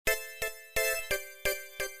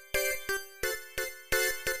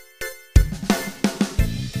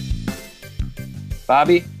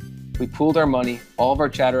Bobby, we pooled our money, all of our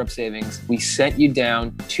Chatter Up savings. We sent you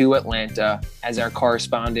down to Atlanta as our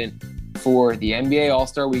correspondent for the NBA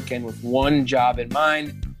All-Star Weekend with one job in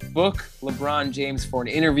mind: book LeBron James for an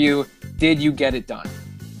interview. Did you get it done?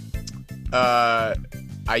 I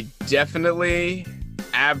definitely,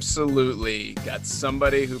 absolutely got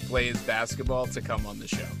somebody who plays basketball to come on the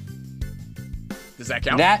show. Does that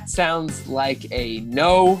count? That sounds like a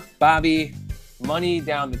no, Bobby. Money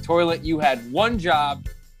down the toilet. You had one job.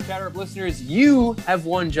 Chatter Up listeners, you have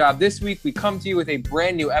one job. This week, we come to you with a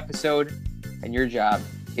brand new episode, and your job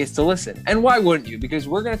is to listen. And why wouldn't you? Because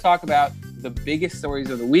we're going to talk about the biggest stories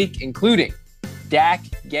of the week, including Dak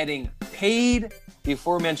getting paid, the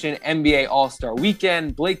aforementioned NBA All-Star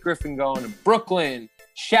Weekend, Blake Griffin going to Brooklyn,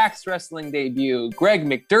 Shaq's wrestling debut, Greg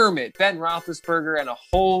McDermott, Ben Roethlisberger, and a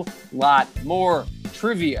whole lot more.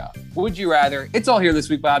 Trivia. Would you rather? It's all here this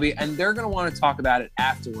week, Bobby, and they're going to want to talk about it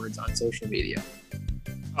afterwards on social media.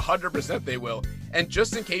 100% they will. And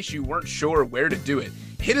just in case you weren't sure where to do it,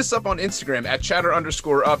 hit us up on Instagram at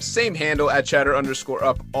chatter_up, same handle at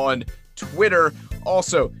chatter_up on Twitter.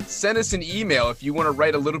 Also, send us an email if you want to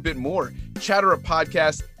write a little bit more.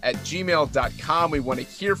 chatteruppodcast@gmail.com. We want to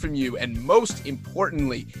hear from you. And most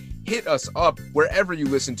importantly, hit us up wherever you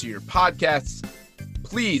listen to your podcasts.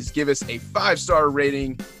 Please give us a 5-star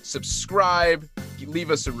rating, subscribe,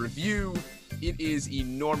 leave us a review. It is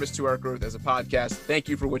enormous to our growth as a podcast. Thank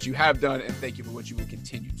you for what you have done, and thank you for what you will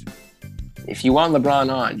continue to do. If you want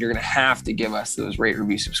LeBron on, you're going to have to give us those rate,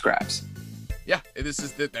 review, subscribes. Yeah, that's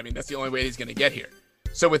the only way he's going to get here.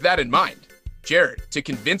 So with that in mind, Jared, to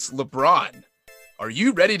convince LeBron, are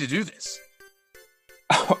you ready to do this?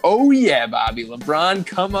 Oh yeah, Bobby. LeBron,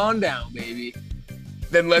 come on down, baby.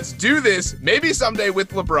 Then let's do this, maybe someday with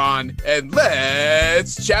LeBron, and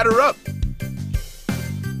let's chatter up.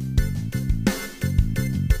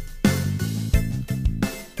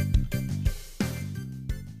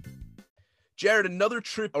 Jared, another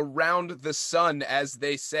trip around the sun, as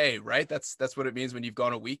they say, right? That's what it means when you've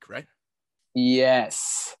gone a week, right?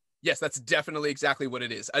 Yes. Yes, that's definitely exactly what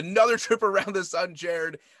it is. Another trip around the sun,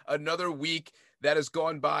 Jared. Another week that has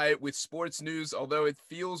gone by with sports news, although it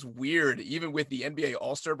feels weird, even with the NBA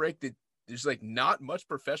All-Star break, that there's like not much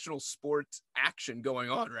professional sports action going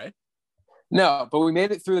on, right? No, but we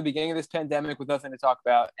made it through the beginning of this pandemic with nothing to talk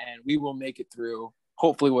about, and we will make it through,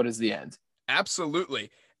 hopefully, what is the end. Absolutely.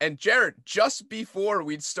 And Jared, just before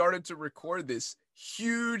we'd started to record this,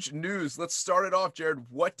 huge news. Let's start it off, Jared.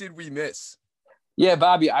 What did we miss? Yeah,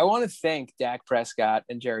 Bobby, I want to thank Dak Prescott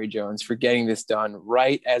and Jerry Jones for getting this done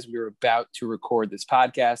right as we were about to record this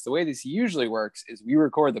podcast. The way this usually works is we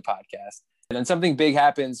record the podcast, and then something big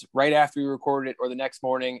happens right after we record it or the next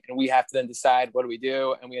morning, and we have to then decide what do we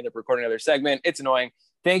do, and we end up recording another segment. It's annoying.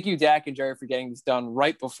 Thank you, Dak and Jerry, for getting this done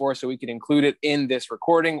right before so we could include it in this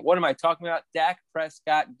recording. What am I talking about? Dak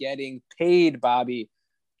Prescott getting paid, Bobby.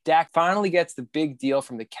 Dak finally gets the big deal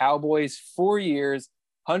from the Cowboys. 4 years,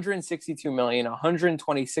 $162 million,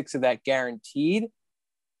 126 of that guaranteed.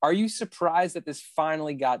 Are you surprised that this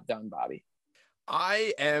finally got done, Bobby?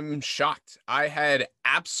 I am shocked. I had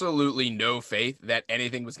absolutely no faith that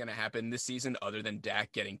anything was going to happen this season other than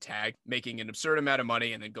Dak getting tagged, making an absurd amount of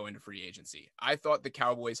money, and then going to free agency. I thought the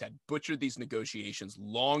Cowboys had butchered these negotiations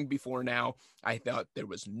long before now. I thought there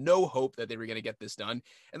was no hope that they were going to get this done.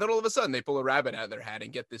 And then all of a sudden they pull a rabbit out of their hat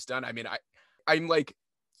and get this done. I mean, I'm like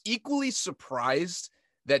equally surprised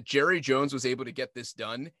that Jerry Jones was able to get this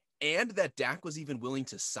done and that Dak was even willing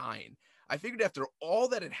to sign. I figured after all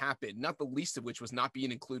that had happened, not the least of which was not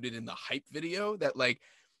being included in the hype video, that like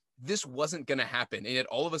this wasn't going to happen. And yet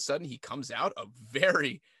all of a sudden he comes out a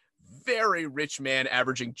very, very rich man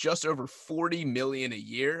averaging just over 40 million a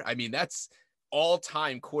year. I mean, that's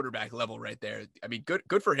all-time quarterback level right there. I mean,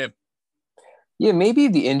 good for him. Yeah, maybe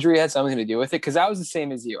the injury had something to do with it, because I was the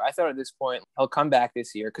same as you. I thought at this point he'll come back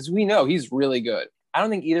this year because we know he's really good. I don't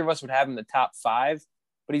think either of us would have him in the top 5,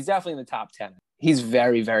 but he's definitely in the top 10. He's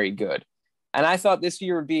very, very good. And I thought this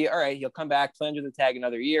year would be, all right, he'll come back, play under the tag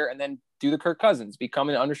another year, and then do the Kirk Cousins, become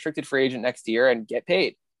an unrestricted free agent next year and get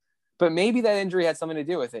paid. But maybe that injury had something to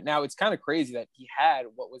do with it. Now, it's kind of crazy that he had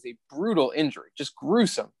what was a brutal injury, just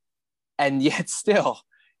gruesome. And yet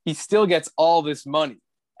he still gets all this money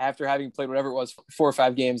after having played whatever it was, 4 or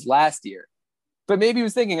 5 games last year. But maybe he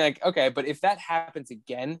was thinking like, okay, but if that happens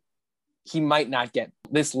again, he might not get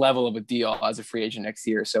this level of a deal as a free agent next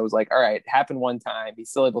year. So it was like, all right, happened one time.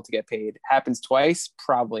 He's still able to get paid. Happens twice?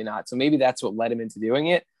 Probably not. So maybe that's what led him into doing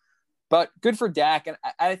it. But good for Dak. And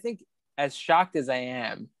I think as shocked as I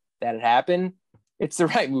am that it happened, it's the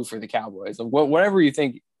right move for the Cowboys. Whatever you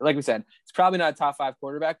think, like we said, it's probably not a top 5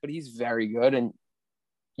 quarterback, but he's very good. And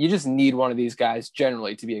you just need one of these guys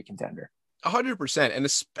generally to be a contender. 100%. And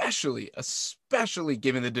especially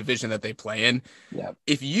given the division that they play in. Yeah.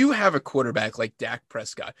 If you have a quarterback like Dak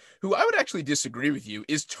Prescott, who I would actually disagree with you,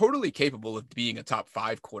 is totally capable of being a top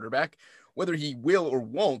 5 quarterback, whether he will or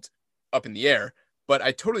won't, up in the air. But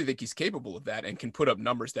I totally think he's capable of that and can put up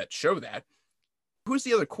numbers that show that. Who's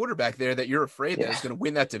the other quarterback there that you're afraid that is going to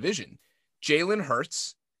win that division? Jalen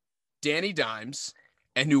Hurts, Danny Dimes,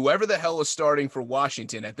 and whoever the hell is starting for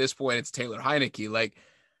Washington. At this point, it's Taylor Heineke. Like,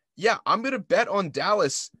 yeah, I'm going to bet on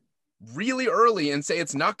Dallas really early and say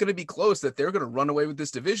it's not going to be close, that they're going to run away with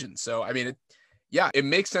this division. So, I mean, it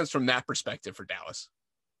makes sense from that perspective for Dallas.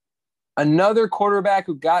 Another quarterback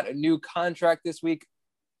who got a new contract this week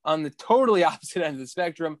on the totally opposite end of the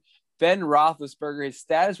spectrum, Ben Roethlisberger. His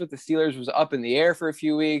status with the Steelers was up in the air for a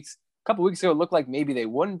few weeks. A couple weeks ago, it looked like maybe they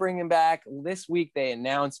wouldn't bring him back. This week, they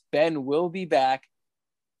announced Ben will be back,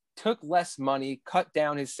 took less money, cut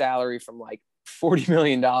down his salary from like $40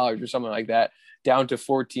 million or something like that down to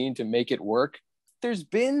 14 to make it work. There's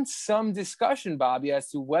been some discussion, Bobby, as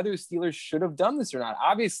to whether Steelers should have done this or not.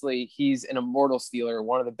 Obviously, he's an immortal Steeler,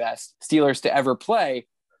 one of the best Steelers to ever play,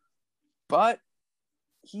 but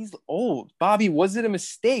he's old. Bobby, was it a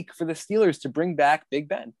mistake for the Steelers to bring back Big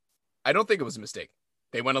Ben? I don't think it was a mistake.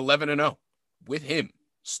 They went 11-0 with him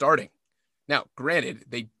starting. Now, granted,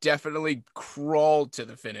 they definitely crawled to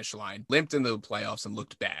the finish line, limped into the playoffs, and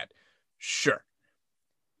looked bad. Sure.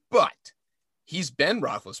 But he's Ben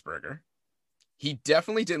Roethlisberger. He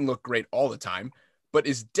definitely didn't look great all the time, but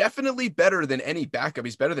is definitely better than any backup.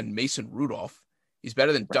 He's better than Mason Rudolph. He's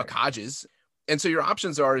better than Duck Hodges. And so your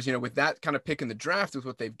options are, with that kind of pick in the draft, with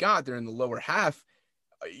what they've got, they're in the lower half.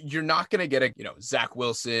 You're not going to get Zach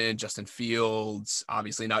Wilson, Justin Fields,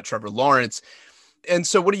 obviously not Trevor Lawrence. And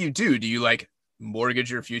so what do? Do you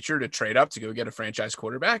mortgage your future to trade up to go get a franchise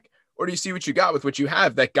quarterback? Or do you see what you got with what you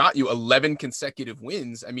have that got you 11 consecutive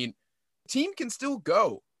wins? I mean, team can still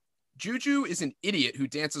go. Juju is an idiot who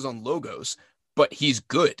dances on logos, but he's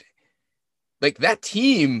good. That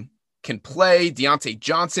team can play. Deontay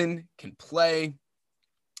Johnson can play.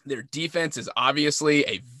 Their defense is obviously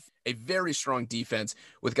a very strong defense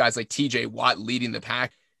with guys like TJ Watt leading the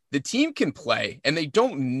pack. The team can play, and they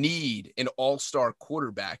don't need an all-star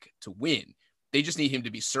quarterback to win. They just need him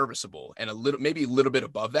to be serviceable and maybe a little bit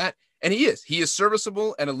above that. And he is. He is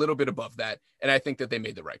serviceable and a little bit above that. And I think that they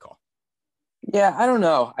made the right call. Yeah, I don't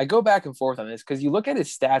know. I go back and forth on this because you look at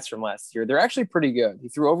his stats from last year. They're actually pretty good. He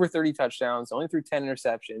threw over 30 touchdowns, only threw 10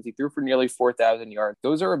 interceptions. He threw for nearly 4,000 yards.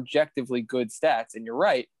 Those are objectively good stats. And you're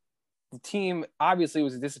right. The team obviously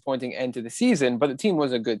was a disappointing end to the season, but the team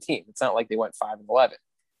was a good team. It's not like they went 5-11.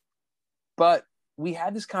 But we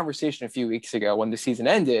had this conversation a few weeks ago when the season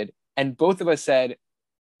ended, and both of us said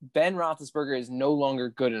Ben Roethlisberger is no longer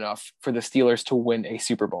good enough for the Steelers to win a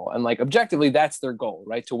Super Bowl. And objectively, that's their goal,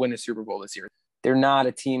 right? To win a Super Bowl this year. They're not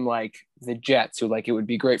a team like the Jets who it would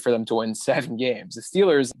be great for them to win 7 games. The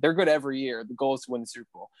Steelers, they're good every year. The goal is to win the Super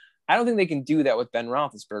Bowl. I don't think they can do that with Ben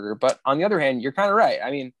Roethlisberger. But on the other hand, you're kind of right. I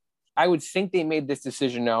mean, I would think they made this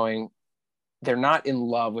decision knowing they're not in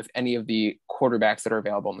love with any of the quarterbacks that are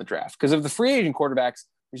available in the draft. Because of the free agent quarterbacks,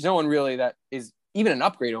 there's no one really that is even an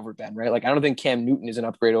upgrade over Ben, right? I don't think Cam Newton is an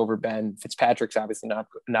upgrade over Ben. Fitzpatrick's obviously not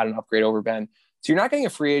an upgrade over Ben. So you're not getting a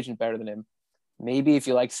free agent better than him. Maybe if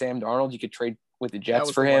you like Sam Darnold, you could trade with the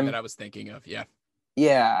Jets for him. That I was thinking of, yeah.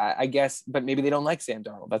 Yeah, I guess, but maybe they don't like Sam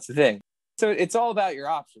Darnold. That's the thing. So it's all about your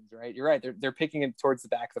options, right? You're right. They're picking it towards the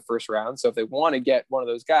back of the first round. So if they want to get one of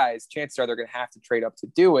those guys, chances are they're going to have to trade up to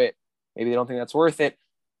do it. Maybe they don't think that's worth it.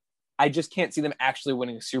 I just can't see them actually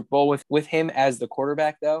winning a Super Bowl with him as the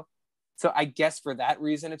quarterback, though. So I guess for that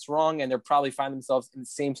reason, it's wrong. And they'll probably find themselves in the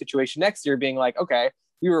same situation next year being like, okay,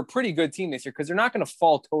 we were a pretty good team this year, because they're not going to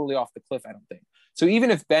fall totally off the cliff, I don't think. So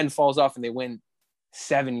even if Ben falls off and they win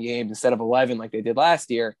 7 games instead of 11 like they did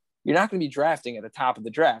last year, you're not going to be drafting at the top of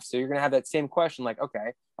the draft. So you're going to have that same question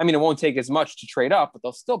okay, I mean, it won't take as much to trade up, but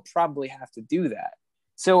they'll still probably have to do that.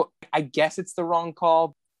 So I guess it's the wrong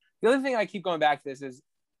call. The other thing I keep going back to this is,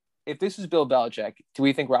 if this was Bill Belichick, do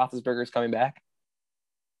we think Roethlisberger is coming back?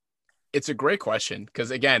 It's a great question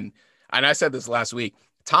because, again, and I said this last week,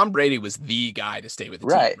 Tom Brady was the guy to stay with the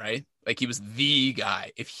team, right? He was the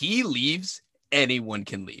guy. If he leaves, anyone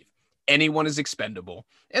can leave. Anyone is expendable.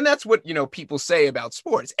 And that's what, people say about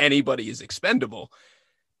sports. Anybody is expendable.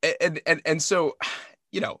 And so,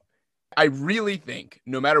 I really think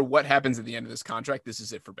no matter what happens at the end of this contract, this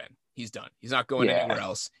is it for Ben. He's done. He's not going anywhere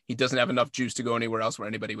else. He doesn't have enough juice to go anywhere else where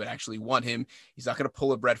anybody would actually want him. He's not going to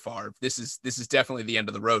pull a Brett Favre. This is definitely the end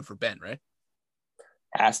of the road for Ben, right?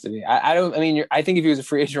 Has to be. I don't. I mean, I think if he was a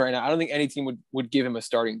free agent right now, I don't think any team would give him a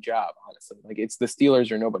starting job. Honestly, like it's the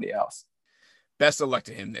Steelers or nobody else. Best of luck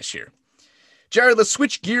to him this year. Jared, let's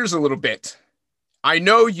switch gears a little bit. I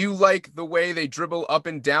know you like the way they dribble up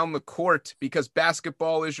and down the court because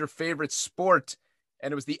basketball is your favorite sport,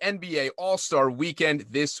 and it was the NBA All-Star Weekend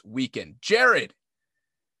this weekend. Jared,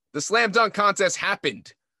 the slam dunk contest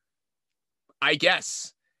happened. I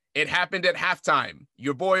guess. It happened at halftime.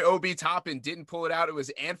 Your boy Obi Toppin didn't pull it out. It was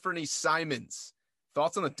Anthony Simons.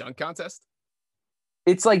 Thoughts on the dunk contest?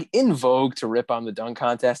 It's like in vogue to rip on the dunk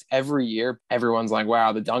contest every year. Everyone's like,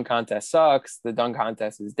 wow, the dunk contest sucks. The dunk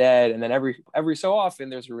contest is dead. And then every so often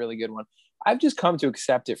there's a really good one. I've just come to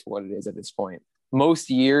accept it for what it is at this point. Most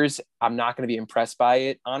years, I'm not going to be impressed by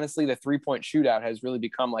it. Honestly, the 3-point shootout has really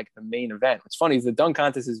become like the main event. What's funny is the dunk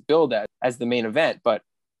contest is billed as the main event, but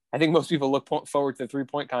I think most people look forward to the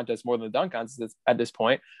 3-point contest more than the dunk contest at this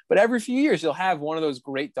point. But every few years, you'll have one of those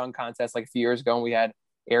great dunk contests. Like a few years ago, when we had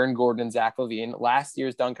Aaron Gordon and Zach LaVine. Last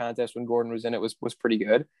year's dunk contest, when Gordon was in it, was pretty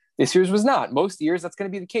good. This year's was not. Most years, that's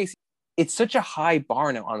going to be the case. It's such a high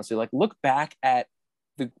bar now, honestly. Like, look back at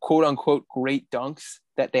the quote-unquote great dunks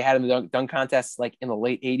that they had in the dunk contests, like in the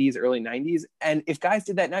late 80s, early 90s. And if guys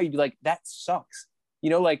did that now, you'd be like, that sucks. You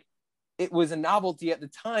know, like, it was a novelty at the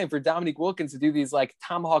time for Dominique Wilkins to do these like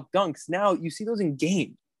tomahawk dunks. Now you see those in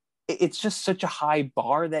game. It's just such a high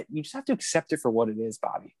bar that you just have to accept it for what it is,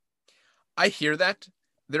 Bobby. I hear that.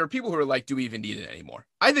 There are people who are like, do we even need it anymore?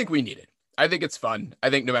 I think we need it. I think it's fun.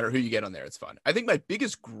 I think no matter who you get on there, it's fun. I think my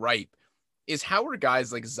biggest gripe is how are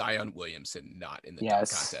guys like Zion Williamson not in the dunk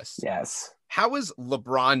contest? Yes. How is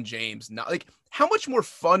LeBron James not like, how much more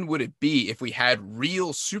fun would it be if we had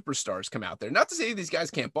real superstars come out there? Not to say these guys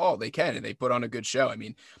can't ball. They can, and they put on a good show. I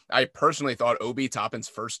mean, I personally thought Obi Toppin's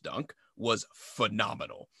first dunk was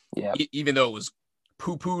phenomenal. Yeah. Even though it was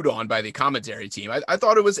poo-pooed on by the commentary team, I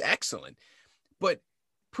thought it was excellent. But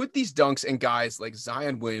put these dunks in guys like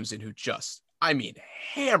Zion Williamson, who just, I mean,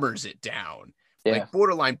 hammers it down. Yeah. Like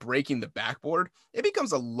borderline breaking the backboard, it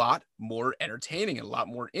becomes a lot more entertaining and a lot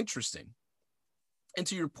more interesting. And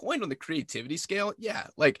to your point on the creativity scale, yeah,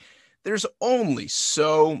 like there's only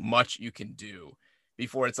so much you can do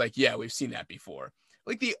before it's like, yeah, we've seen that before.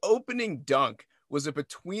 Like the opening dunk was a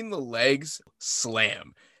between the legs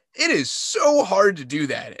slam. It is so hard to do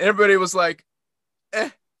that. And everybody was like,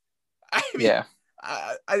 I mean, yeah.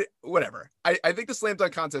 Whatever. I think the slam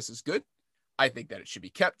dunk contest is good. I think that it should be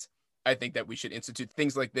kept. I think that we should institute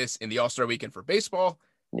things like this in the All-Star Weekend for baseball.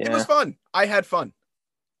 Yeah. It was fun. I had fun.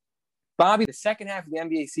 Bobby, the second half of the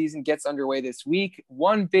NBA season gets underway this week.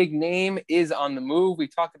 One big name is on the move. We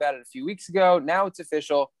talked about it a few weeks ago. Now it's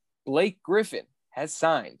official. Blake Griffin has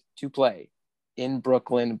signed to play in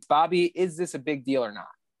Brooklyn. Bobby, is this a big deal or not?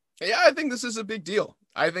 Yeah, I think this is a big deal.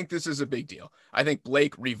 I think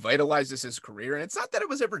Blake revitalizes his career, and it's not that it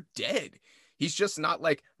was ever dead. He's just not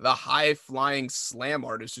like the high-flying slam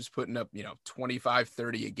artist who's putting up, 25,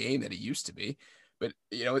 30 a game that he used to be. But,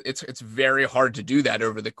 it's very hard to do that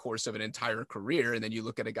over the course of an entire career. And then you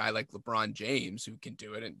look at a guy like LeBron James who can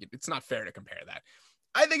do it, and it's not fair to compare that.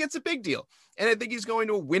 I think it's a big deal. And I think he's going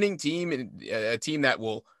to a winning team, and a team that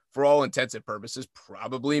will, for all intents and purposes,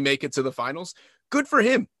 probably make it to the finals. Good for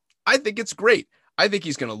him. I think it's great. I think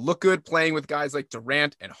he's going to look good playing with guys like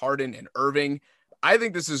Durant and Harden and Irving. I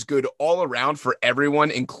think this is good all around for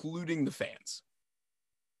everyone, including the fans.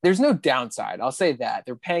 There's no downside. I'll say that.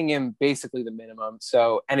 They're paying him basically the minimum.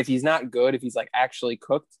 So, and if he's not good, if he's like actually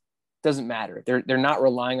cooked, doesn't matter. They're not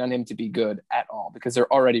relying on him to be good at all because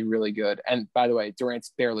they're already really good. And by the way,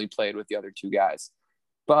 Durant's barely played with the other two guys.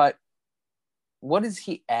 But what does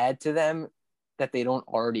he add to them that they don't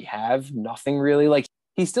already have? Nothing really. Like,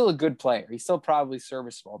 he's still a good player. He's still probably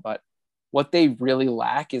serviceable, but what they really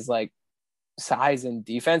lack is like size and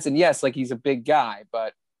defense. And yes, like he's a big guy,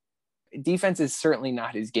 but defense is certainly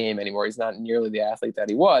not his game anymore. He's not nearly the athlete that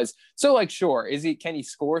he was. So like, sure. Can he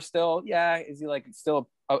score still? Yeah. Is he like still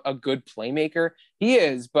a good playmaker? He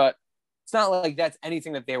is, but it's not like that's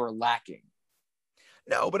anything that they were lacking.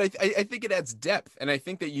 No, but I think it adds depth. And I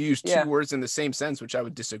think that you use two words in the same sense, which I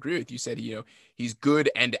would disagree with. You said, he's good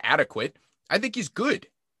and adequate. I think he's good,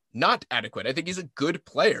 not adequate. I think he's a good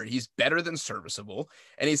player. He's better than serviceable.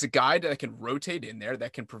 And he's a guy that can rotate in there,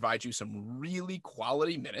 that can provide you some really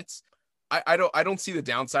quality minutes. I don't see the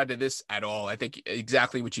downside to this at all. I think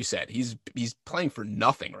exactly what you said. He's playing for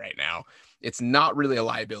nothing right now. It's not really a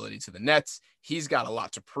liability to the Nets. He's got a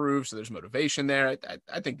lot to prove, so there's motivation there.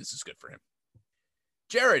 I think this is good for him.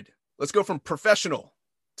 Jared, let's go from professional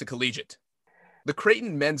to collegiate. The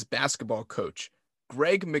Creighton men's basketball coach,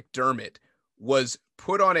 Greg McDermott, was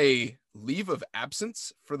put on a leave of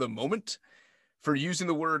absence for the moment for using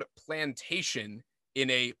the word plantation in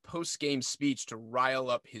a post-game speech to rile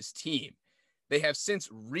up his team. They have since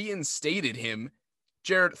reinstated him.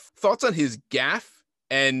 Jared, thoughts on his gaffe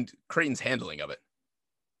and Creighton's handling of it?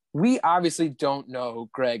 We obviously don't know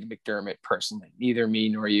Greg McDermott personally, neither me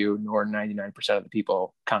nor you, nor 99% of the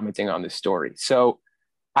people commenting on this story. So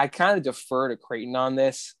I kind of defer to Creighton on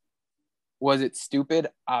this. Was it stupid?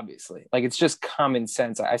 Obviously. Like, it's just common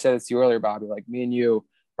sense. I said this to you earlier, Bobby. Like, me and you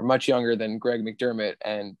are much younger than Greg McDermott,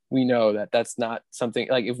 and we know that that's not something,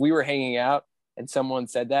 like, if we were hanging out and someone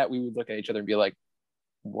said that, we would look at each other and be like,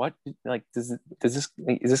 what? Like, is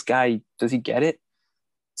this guy, does he get it?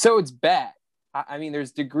 So it's bad. I mean,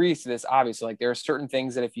 there's degrees to this, obviously. Like, there are certain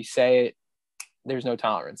things that if you say it, there's no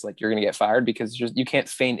tolerance. Like, you're going to get fired because you can't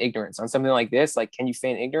feign ignorance on something like this. Like, can you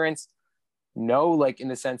feign ignorance? No, like, in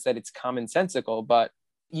the sense that it's commonsensical, but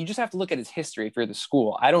you just have to look at his history if you're the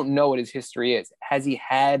school. I don't know what his history is. Has he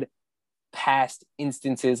had past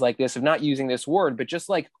instances like this of not using this word, but just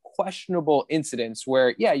like questionable incidents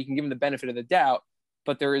where, yeah, you can give him the benefit of the doubt,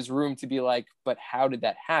 but there is room to be like, but how did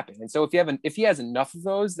that happen? And so if he has enough of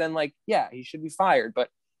those, then like, yeah, he should be fired. But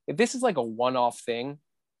if this is like a one-off thing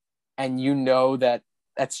and you know that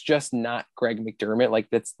that's just not Greg McDermott, like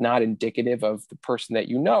that's not indicative of the person that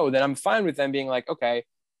you know, then I'm fine with them being like, okay,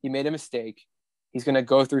 he made a mistake. He's going to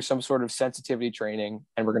go through some sort of sensitivity training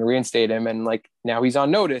and we're going to reinstate him. And like, now he's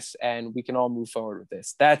on notice and we can all move forward with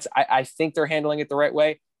this. I think they're handling it the right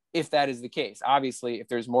way. If that is the case, obviously, if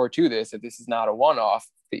there's more to this, if this is not a one-off,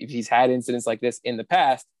 if he's had incidents like this in the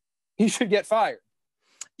past, he should get fired.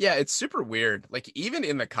 Yeah, it's super weird. Like, even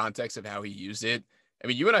in the context of how he used it, I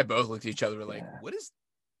mean, you and I both looked at each other like, what does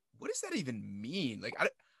that even mean? Like,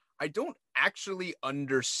 I don't actually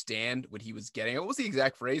understand what he was getting. What was the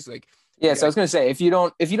exact phrase? Like, yeah, so I was going to say, if you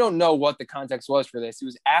don't know what the context was for this, it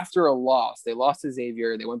was after a loss. They lost to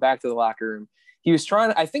Xavier. They went back to the locker room. He was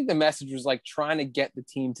I think the message was like trying to get the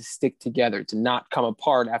team to stick together, to not come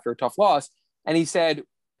apart after a tough loss. And he said,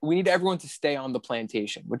 we need everyone to stay on the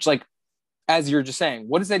plantation, which, like, as you're just saying,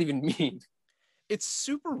 what does that even mean? It's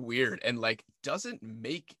super weird and like doesn't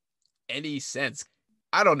make any sense.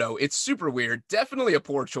 I don't know. It's super weird. Definitely a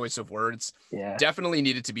poor choice of words. Yeah. Definitely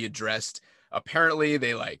needed to be addressed. Apparently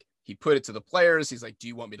he put it to the players. He's like, do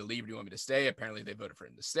you want me to leave? Or do you want me to stay? Apparently they voted for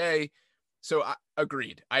him to stay. So I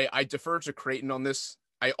agreed. I defer to Creighton on this.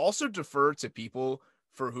 I also defer to people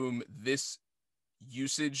for whom this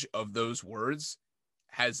usage of those words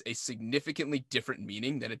has a significantly different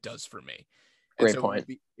meaning than it does for me. Great point.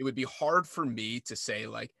 It would be hard for me to say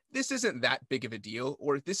like, this isn't that big of a deal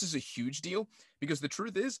or this is a huge deal, because the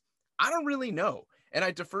truth is, I don't really know. And I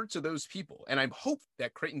defer to those people. And I hope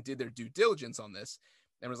that Creighton did their due diligence on this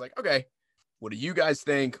and was like, okay, what do you guys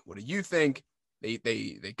think? What do you think?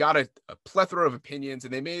 They got a plethora of opinions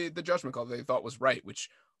and they made the judgment call that they thought was right, which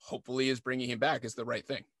hopefully is bringing him back is the right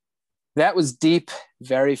thing. That was deep,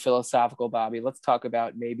 very philosophical, Bobby. Let's talk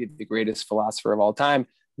about maybe the greatest philosopher of all time.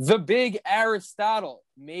 The big Aristotle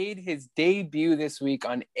made his debut this week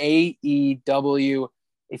on AEW.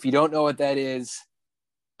 If you don't know what that is,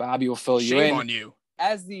 Bobby will fill you in. Shame on you.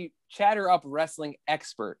 As the Chatter Up wrestling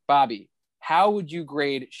expert, Bobby, how would you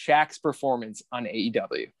grade Shaq's performance on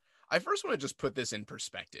AEW? I first want to just put this in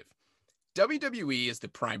perspective. WWE is the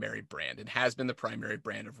primary brand and has been the primary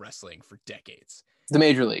brand of wrestling for decades. The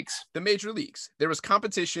major leagues. The major leagues. There was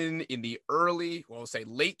competition in the late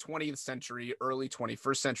 20th century, early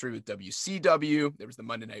 21st century with WCW. There was the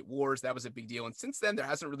Monday Night Wars. That was a big deal. And since then, there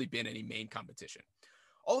hasn't really been any main competition.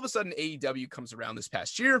 All of a sudden, AEW comes around this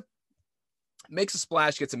past year, makes a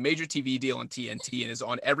splash, gets a major TV deal on TNT, and is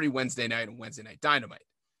on every Wednesday night and Wednesday Night Dynamite.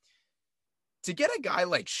 To get a guy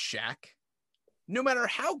like Shaq, no matter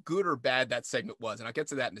how good or bad that segment was, and I'll get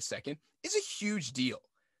to that in a second, is a huge deal.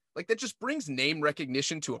 Like, that just brings name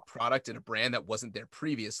recognition to a product and a brand that wasn't there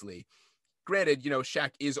previously. Granted,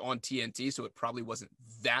 Shaq is on TNT, so it probably wasn't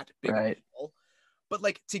that big of a deal. But,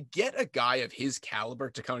 like, to get a guy of his caliber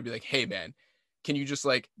to come and be like, hey, man, can you just,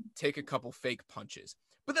 like, take a couple fake punches?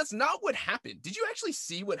 But that's not what happened. Did you actually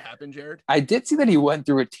see what happened, Jared? I did see that he went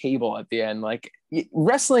through a table at the end. Like,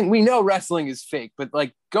 wrestling, we know wrestling is fake, but,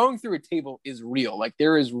 like, going through a table is real. Like,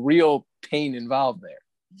 there is real pain involved there.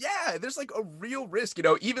 Yeah, there's like a real risk,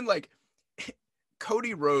 even like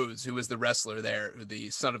Cody Rhodes, who was the wrestler there, the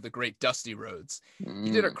son of the great Dusty Rhodes.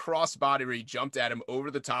 He did a crossbody where he jumped at him over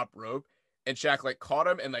the top rope and Shaq like caught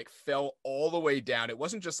him and like fell all the way down. It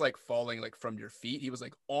wasn't just like falling like from your feet. He was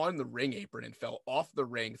like on the ring apron and fell off the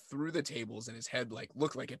ring through the tables, and his head like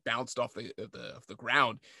looked like it bounced off the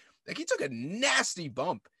ground. Like, he took a nasty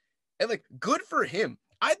bump, and like, good for him.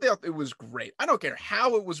 I thought it was great. I don't care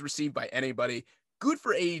how it was received by anybody. good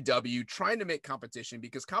for AEW trying to make competition,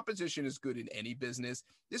 because competition is good in any business.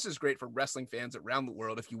 This is great for wrestling fans around the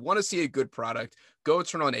world. If you want to see a good product, go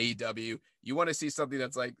turn on AEW. You want to see something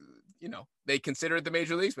that's like, you know, they consider it the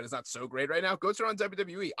major leagues, but it's not so great right now. Go turn on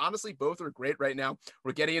WWE. Honestly, both are great right now.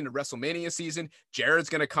 We're getting into WrestleMania season. Jared's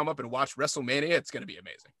going to come up and watch WrestleMania. It's going to be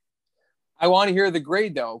amazing. I want to hear the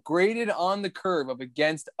grade, though. Graded on the curve of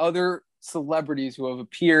against other celebrities who have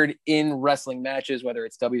appeared in wrestling matches, whether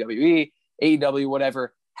it's WWE, AEW,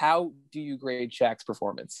 whatever. How do you grade Shaq's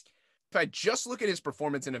performance? If I just look at his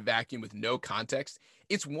performance in a vacuum with no context,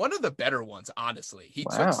 it's one of the better ones, honestly. He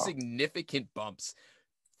took significant bumps.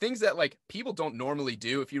 Things that like people don't normally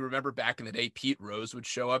do. If you remember back in the day, Pete Rose would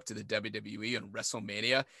show up to the WWE on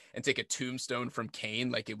WrestleMania and take a tombstone from Kane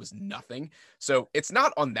like it was nothing. So it's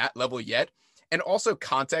not on that level yet. And also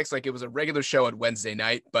context, like it was a regular show on Wednesday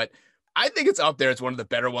night, but I think it's up there. It's one of the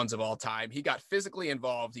better ones of all time. He got physically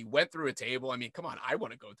involved. He went through a table. I mean, come on, I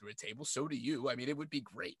want to go through a table. So do you. I mean, it would be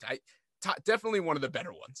great. Definitely one of the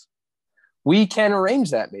better ones. We can arrange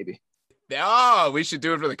that maybe. Oh, we should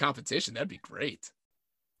do it for the competition. That'd be great.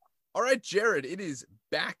 All right, Jared, it is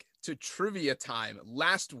back to trivia time.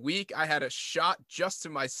 Last week, I had a shot just to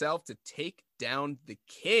myself to take down the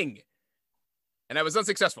king, and I was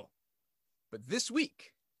unsuccessful. But this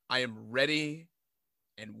week, I am ready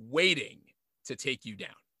and waiting to take you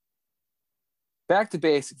down. Back to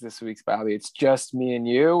basics this week, Bobby. It's just me and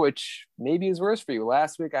you, which maybe is worse for you.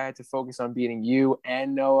 Last week, I had to focus on beating you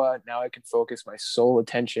and Noah. Now I can focus my sole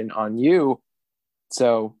attention on you.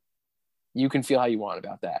 So you can feel how you want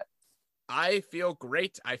about that. I feel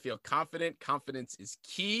great. I feel confident. Confidence is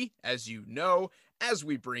key, as you know, as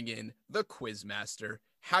we bring in the Quizmaster.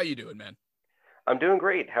 How you doing, man? I'm doing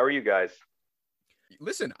great. How are you guys?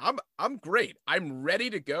 Listen, I'm great. I'm ready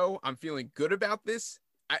to go. I'm feeling good about this.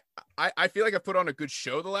 I feel like I put on a good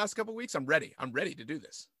show the last couple of weeks. I'm ready. I'm ready to do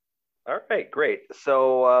this. All right, great.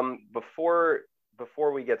 So before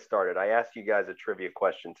we get started, I asked you guys a trivia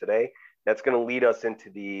question today. That's going to lead us into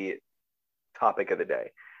the topic of the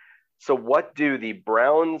day. So what do the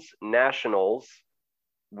Browns, Nationals,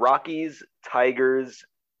 Rockies, Tigers,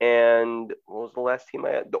 and what was the last team I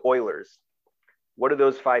had? The Oilers. What do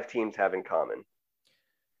those 5 teams have in common?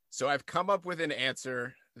 So I've come up with an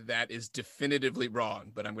answer that is definitively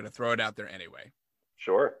wrong, but I'm going to throw it out there anyway.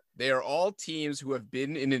 Sure. They are all teams who have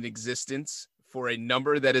been in an existence for a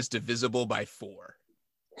number that is divisible by 4.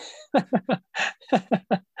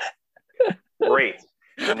 Great.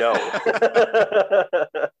 No.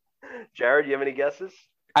 Jared, you have any guesses?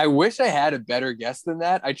 I wish I had a better guess than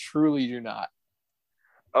that. I truly do not.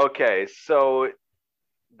 Okay, so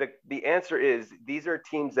the answer is these are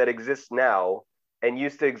teams that exist now and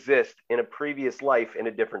used to exist in a previous life in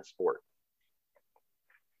a different sport.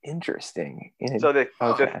 Interesting. So the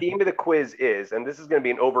theme of the quiz is, and this is going to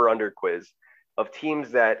be an over-under quiz, of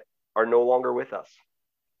teams that are no longer with us.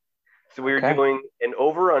 So we're doing an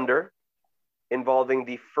over-under involving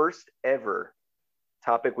the first ever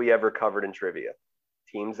topic we ever covered in trivia,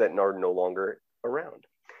 teams that are no longer around.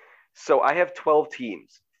 So I have 12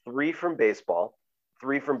 teams, 3 from baseball,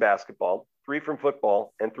 3 from basketball, 3 from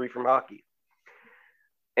football, and 3 from hockey.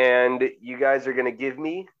 And you guys are going to give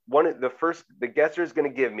me the guesser is going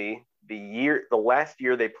to give me the last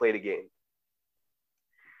year they played a game.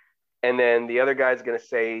 And then the other guy's going to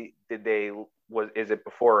say, is it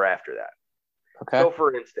before or after that? Okay. So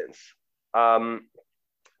for instance,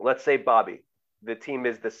 let's say Bobby, the team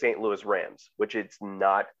is the St. Louis Rams, which it's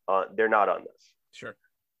not, they're not on this. Sure.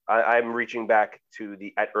 I'm reaching back to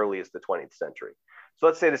at earliest the 20th century. So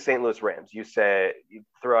let's say the St. Louis Rams, you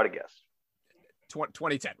throw out a guess.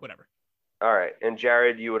 2010, whatever. All right. And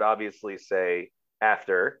Jared, you would obviously say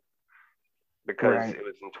after, because it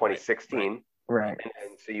was in 2016. Right.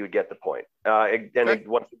 And so you would get the point.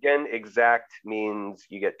 Once again, exact means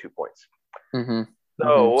you get 2 points. Mm-hmm.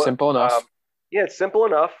 So simple enough. Yeah, it's simple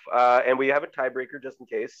enough. And we have a tiebreaker just in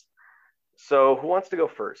case. So who wants to go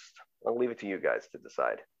first? I'll leave it to you guys to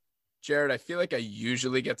decide. Jared, I feel like I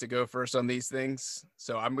usually get to go first on these things,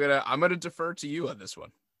 so I'm gonna defer to you on this one.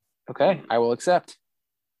 Okay, I will accept.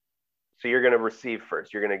 So you're gonna receive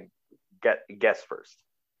first. You're gonna guess first.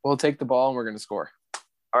 We'll take the ball and we're gonna score.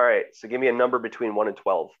 All right. So give me a number between 1 and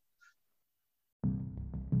 12.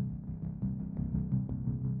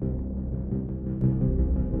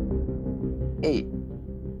 8.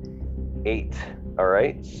 8. All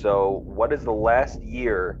right. So what is the last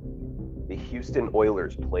year the Houston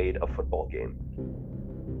Oilers played a football game?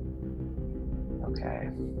 Okay.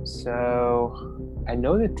 So I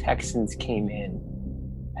know the Texans came in.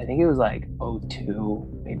 I think it was like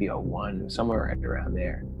 02, maybe 01, somewhere right around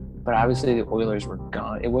there. But obviously the Oilers were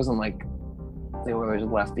gone. It wasn't like the Oilers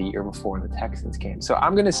left the year before the Texans came. So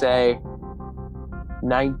I'm going to say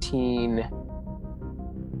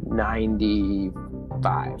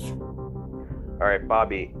 1995. All right,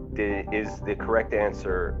 Bobby, is the correct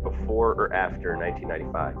answer before or after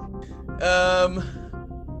 1995?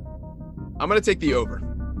 I'm going to take the over.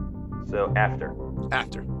 So after.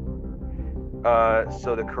 After.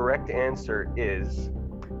 So the correct answer is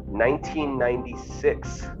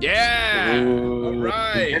 1996. Yeah. Ooh, All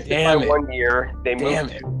right. damn it. 1 year. They Damn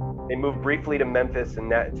moved. it. They moved briefly to Memphis and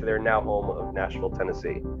to their now home of Nashville,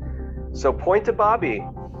 Tennessee. So point to Bobby.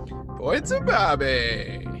 Point to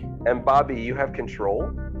Bobby. And Bobby, you have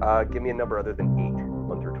control. Give me a number other than 8,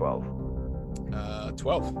 1 through 12.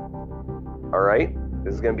 12. All right.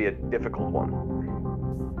 This is going to be a difficult one.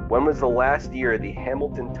 When was the last year the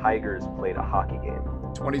Hamilton Tigers played a hockey game?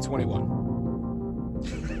 2021.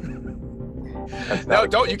 No,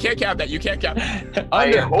 don't. You can't count that. You can't count that.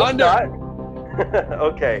 Under.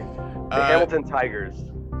 Okay. The Hamilton Tigers.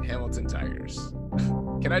 Hamilton Tigers.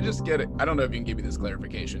 Can I just get it? I don't know if you can give me this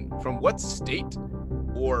clarification. From what state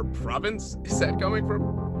or province is that coming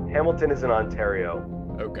from? Hamilton is in Ontario.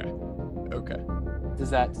 Okay. Does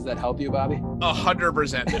that help you, Bobby?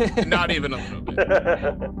 100%. Not even a little bit.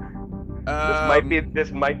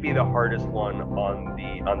 This might be the hardest one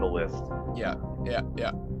on the list. Yeah.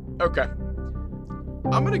 Okay.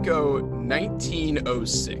 I'm gonna go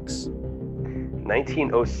 1906.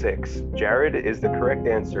 1906. Jared, is the correct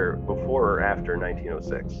answer before or after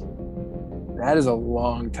 1906? That is a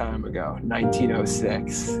long time ago.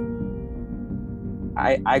 1906.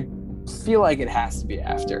 I feel like it has to be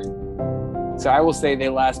after. So I will say they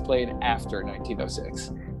last played after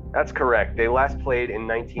 1906. That's correct. They last played in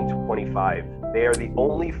 1925. They are the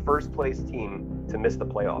only first place team to miss the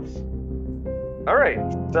playoffs. All right.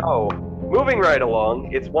 So moving right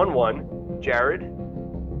along, it's 1-1. Jared.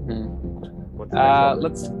 What's the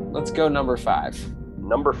next number? Let's go number 5.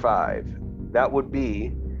 Number 5. That would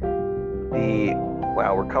be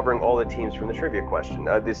we're covering all the teams from the trivia question.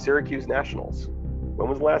 The Syracuse Nationals. When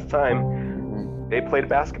was the last time they played a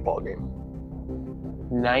basketball game?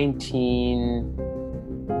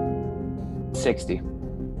 1960.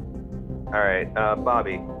 All right,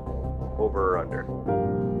 Bobby, over or under?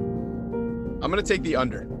 I'm gonna take the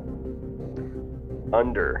under.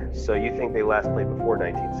 Under. So you think they last played before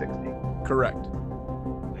 1960? Correct.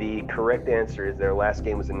 The correct answer is their last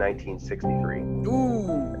game was in 1963.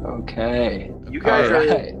 Ooh. Okay. You guys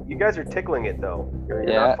Right. are tickling it though. You're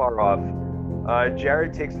Yeah. not far off.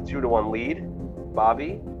 Jared takes a 2-1 lead.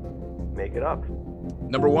 Bobby, make it up.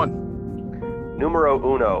 Number 1. Numero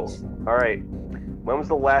uno. All right. When was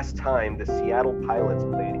the last time the Seattle Pilots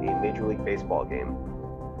played a Major League Baseball game?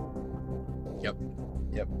 Yep.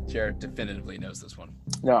 Jared definitively knows this one.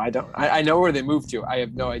 No, I don't. I know where they moved to. I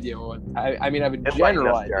have no idea what. I mean, I have a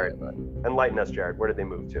general idea. But Enlighten us, Jared. Where did they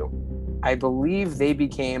move to? I believe they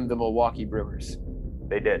became the Milwaukee Brewers.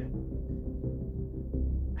 They did.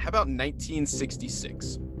 How about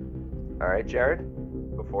 1966? All right, Jared.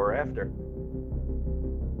 Before or after?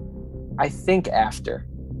 I think after.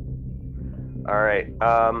 All right.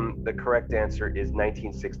 The correct answer is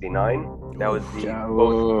 1969. That was the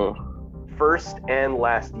both first and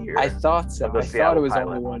last year. I thought so. I thought it was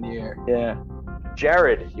only 1 year. Yeah.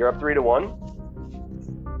 Jared, you're up 3-1.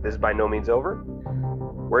 This is by no means over.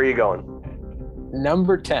 Where are you going?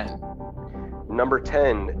 Number 10. Number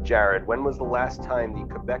 10, Jared. When was the last time the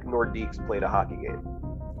Quebec Nordiques played a hockey game?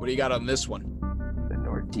 What do you got on this one? The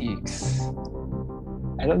Nordiques.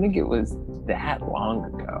 I don't think it was that long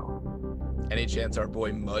ago. Any chance our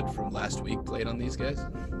boy Mud from last week played on these guys?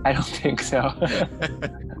 I don't think so.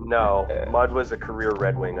 No, Mud was a career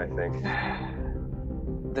Red Wing, I think.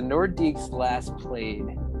 The Nordiques last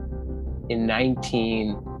played in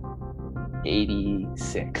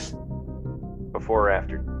 1986. Before or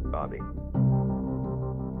after, Bobby?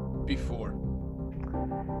 Before.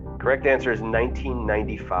 Correct answer is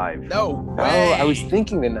 1995. No way. Oh, I was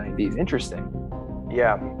thinking the 90s. Interesting.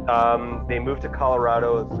 Yeah. They moved to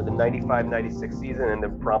Colorado for the 95-96 season and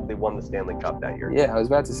then promptly won the Stanley Cup that year. Yeah, I was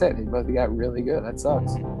about to say they both got really good. That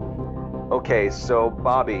sucks. Okay, so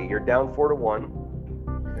Bobby, you're down 4-1.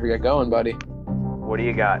 Here we got going, buddy. What do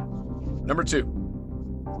you got? Number 2.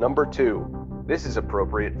 Number 2. This is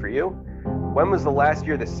appropriate for you. When was the last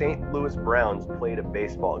year the St. Louis Browns played a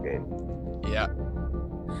baseball game? Yeah,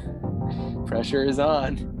 Pressure is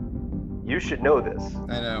on. You should know this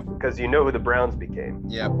I know. because you know who the Browns became.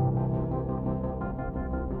 Yep.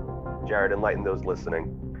 Jared, enlighten those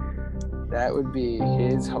listening. That would be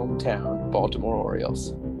his hometown, Baltimore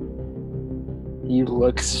Orioles. He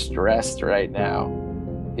looks stressed right now.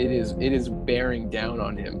 It is bearing down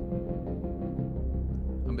on him.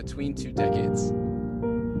 between 2 decades.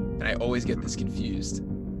 And I always get this confused.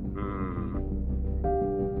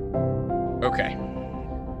 Okay.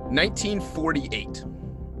 1948.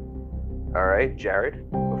 All right, Jared,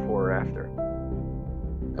 before or after?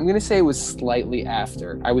 I'm going to say it was slightly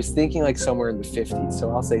after. I was thinking like somewhere in the 50s,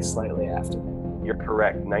 so I'll say slightly after. You're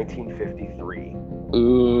correct, 1953.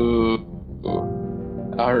 Ooh.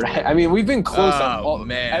 All right. I mean, we've been close on all.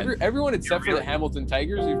 Man. Everyone except for the Hamilton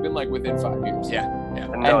Tigers, we've been like within 5 years. Yeah.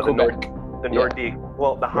 No, the Quebec. Nordique.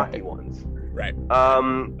 Well, the hockey ones. Right.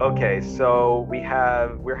 Okay, so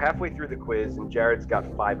we're halfway through the quiz, and Jared's got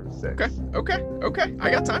 5 of 6. Okay. I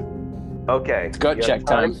got time. Okay. It's gut check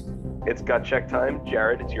time. It's gut check time.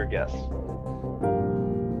 Jared, it's your guess.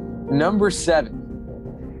 Number 7.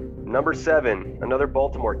 Number 7, another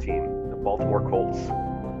Baltimore team, the Baltimore Colts.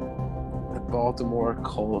 The Baltimore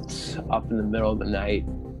Colts up in the middle of the night,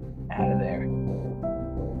 out of there.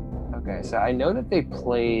 Okay, so I know that they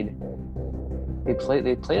played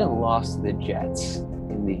and lost to the Jets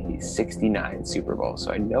in the '69 Super Bowl.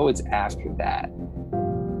 So I know it's after that.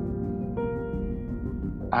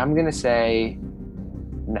 I'm gonna say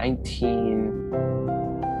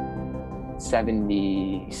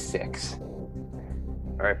 1976.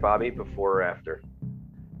 All right, Bobby, before or after?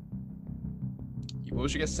 What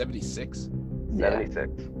was your guess? 76?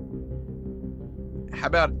 76. How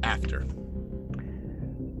about after?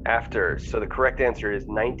 After. So the correct answer is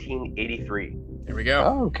 1983. There we go.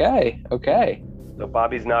 Oh, okay. So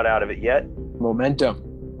Bobby's not out of it yet.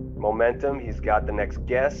 Momentum. He's got the next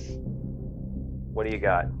guess. What do you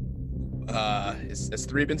got? Has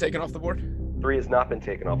 3 been taken off the board? 3 has not been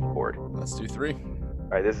taken off the board. Let's do 3.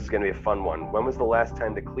 All right, this is going to be a fun one. When was the last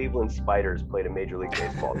time the Cleveland Spiders played a Major League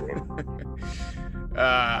Baseball game?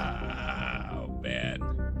 Oh, man.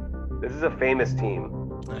 This is a famous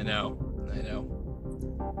team. I know.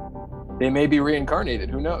 They may be reincarnated.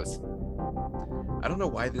 Who knows? I don't know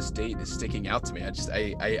why this date is sticking out to me.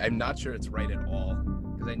 I'm not sure it's right at all.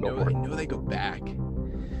 Because I know they go back.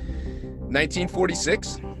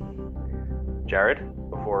 1946? Jared,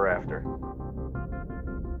 before or after?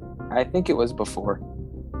 I think it was before.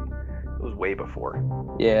 It was way before.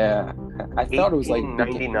 Yeah. I thought it was like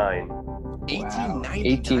 1899.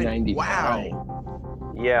 1899.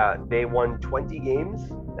 Wow. Yeah, they won 20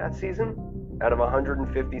 games that season out of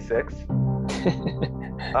 156.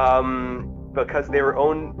 Because they were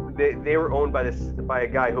owned by a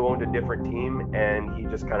guy who owned a different team, and he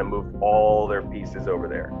just kind of moved all their pieces over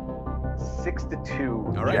there.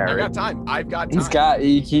 6-2. All right, Jared. I've got time.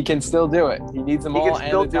 He can still do it. He needs them all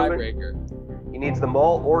and the tiebreaker. He needs them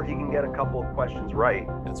all, or he can get a couple of questions right.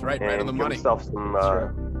 That's right on the money. Himself some,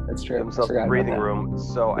 That's true. Give himself some breathing room.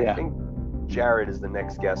 So I think Jared is the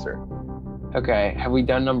next guesser. Okay, have we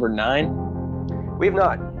done number 9? We have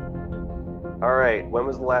not. All right, when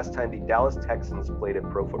was the last time the Dallas Texans played a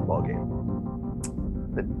pro football game?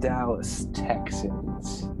 The Dallas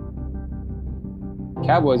Texans.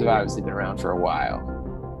 Cowboys have obviously been around for a while.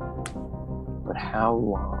 But how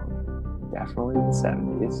long? Definitely the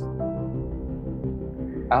 70s.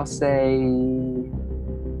 I'll say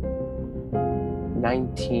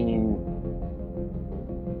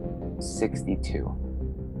 1962.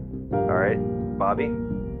 All right, Bobby,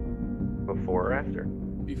 before or after?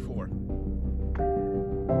 Before.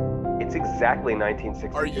 It's exactly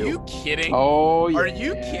 1962. Are you kidding? Oh, yeah. Are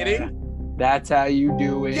you kidding? That's how you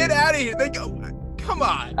do it. Get out of here. They go. Come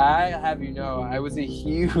on. I have you know, I was a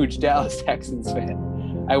huge Dallas Texans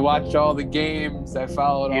fan. I watched all the games. I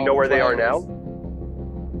followed all You know where they are now?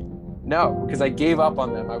 No, because I gave up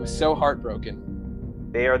on them. I was so heartbroken.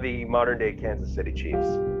 They are the modern day Kansas City Chiefs.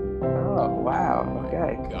 Oh, wow.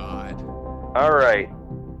 Okay. God. All right.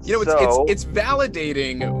 You know, it's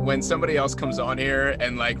validating when somebody else comes on here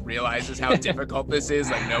and like realizes how difficult this is,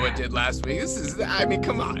 like Noah did last week. I mean,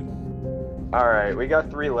 come on. All right, we got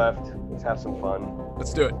 3 left. Let's have some fun.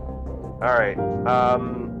 Let's do it. All right.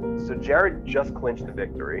 So Jared just clinched the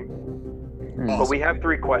victory, Awesome. but we have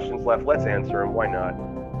 3 questions left. Let's answer them. Why not?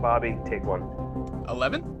 Bobby, take one.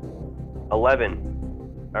 11? 11.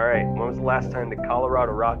 All right. When was the last time the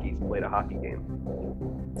Colorado Rockies played a hockey game?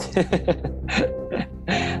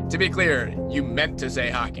 To be clear, you meant to say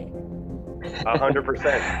hockey.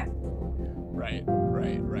 100%. Right.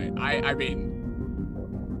 I mean,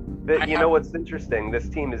 You know what's interesting? This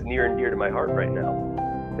team is near and dear to my heart right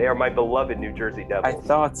now. They are my beloved New Jersey Devils. I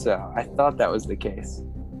thought so. I thought that was the case.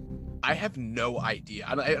 I have no idea.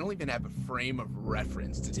 I don't even have a frame of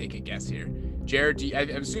reference to take a guess here. Jared, I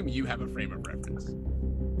assume you have a frame of reference.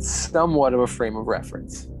 Somewhat of a frame of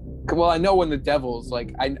reference. Well, I know when the Devils,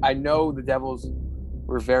 I know the Devils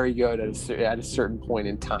were very good at a certain point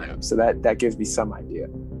in time. So that gives me some idea.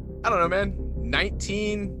 I don't know, man.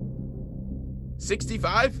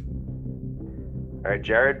 1965? All right,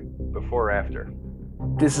 Jared, before or after?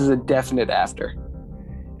 This is a definite after.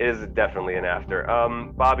 It is definitely an after.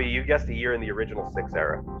 Bobby, you guessed the year in the original 6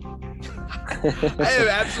 era. I have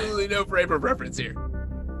absolutely no frame of reference here.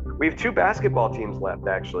 We have 2 basketball teams left,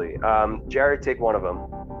 actually. Jared, take one of them.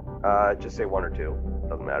 Just say 1 or 2.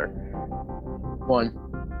 Doesn't matter.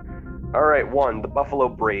 1. All right, 1. The Buffalo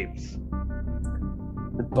Braves.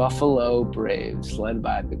 The Buffalo Braves, led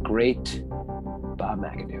by the great Bob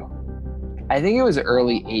McAdoo. I think it was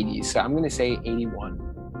early 80s, so I'm going to say 81.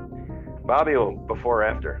 Bobby, before or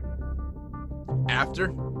after? After?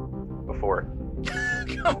 Before.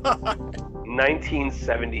 Come on.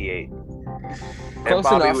 1978. Close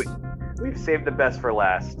Bobby, enough. we've saved the best for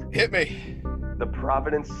last. Hit me. The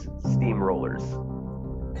Providence Steamrollers.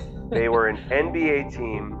 They were an NBA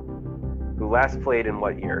team who last played in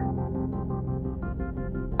what year?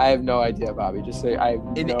 I have no idea, Bobby. Just say I have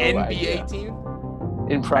An no NBA idea. team?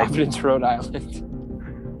 In Providence, Rhode Island.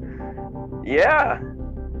 Yeah.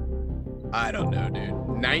 I don't know, dude.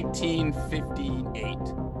 1958.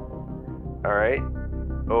 All right.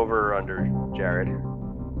 Over or under, Jared?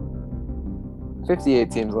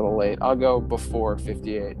 58 seems a little late. I'll go before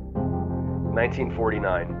 58.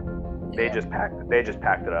 1949. They just packed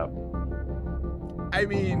it up. I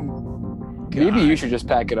mean, Maybe God. you should just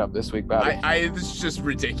pack it up this week, Bobby. This is just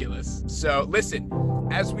ridiculous. So listen,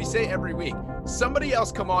 as we say every week, somebody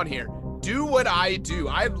else come on here. Do what I do.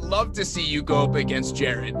 I'd love to see you go up against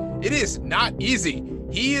Jared. It is not easy.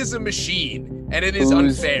 He is a machine, and it is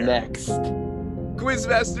Who's unfair. next?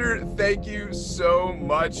 Quizmaster, thank you so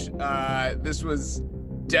much. This was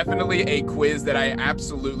definitely a quiz that I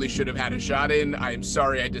absolutely should have had a shot in. I am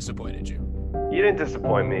sorry I disappointed you. You didn't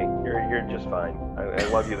disappoint me. You're just fine. I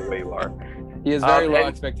love you the way you are. He has very low and-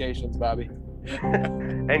 expectations, Bobby.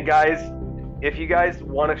 And guys, if you guys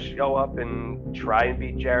want to show up and try and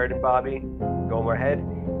beat Jared and Bobby, go ahead.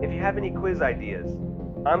 If you have any quiz ideas,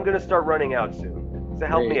 I'm going to start running out soon. So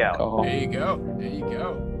help me Great out. call. There you go. There you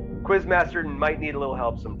go. Quizmaster might need a little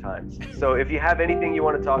help sometimes. So if you have anything you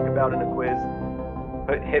want to talk about in a quiz,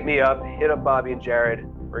 hit me up. Hit up Bobby and Jared.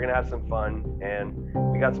 We're going to have some fun. And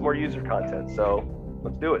we got some more user content. So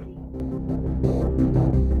let's do it.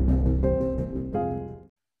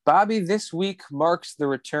 Bobby, this week marks the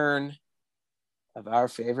return of our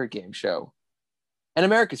favorite game show and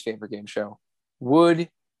America's favorite game show, Would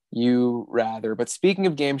You Rather. But speaking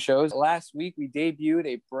of game shows, last week we debuted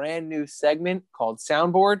a brand new segment called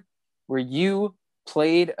Soundboard, where you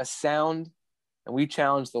played a sound and we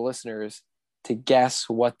challenged the listeners to guess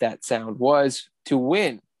what that sound was to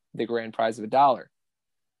win the grand prize of $1.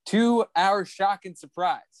 To our shock and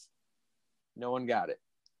surprise, no one got it.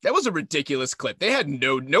 That was a ridiculous clip. They had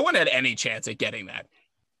no one had any chance at getting that.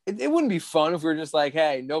 It wouldn't be fun if we were just like,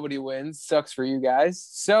 hey, nobody wins. Sucks for you guys.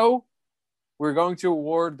 So we're going to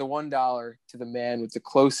award the $1 to the man with the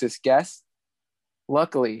closest guess.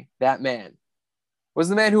 Luckily, that man was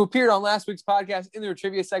the man who appeared on last week's podcast in their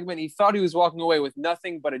trivia segment. He thought he was walking away with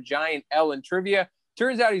nothing but a giant L in trivia.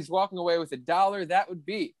 Turns out he's walking away with $1. That would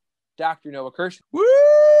be Dr. Noah Kirsch,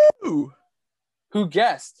 Woo! who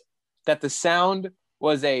guessed that the sound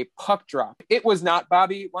was a puck drop. It was not,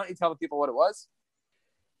 Bobby. Why don't you tell the people what it was?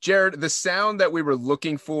 Jared, the sound that we were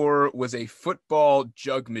looking for was a football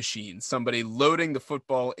jug machine. Somebody loading the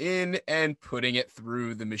football in and putting it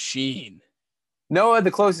through the machine. Noah, the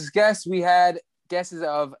closest guess, we had guesses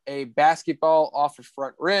of a basketball off the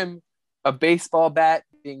front rim, a baseball bat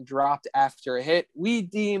being dropped after a hit. We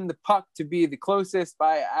deem the puck to be the closest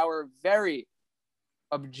by our very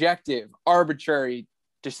objective, arbitrary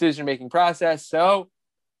decision-making process. So,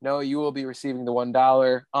 Noah, you will be receiving the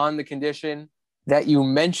 $1 on the condition that you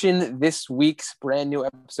mention this week's brand new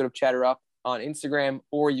episode of Chatter Up on Instagram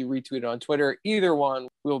or you retweet it on Twitter. Either one,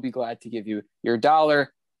 we'll be glad to give you your $1.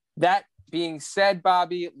 That being said,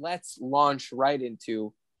 Bobby, let's launch right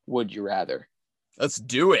into Would You Rather. Let's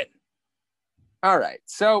do it. All right.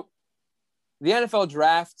 So the NFL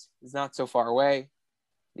draft is not so far away.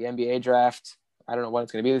 The NBA draft, I don't know when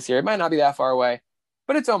it's going to be this year. It might not be that far away,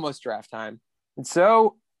 but it's almost draft time. And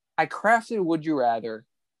so I crafted Would You Rather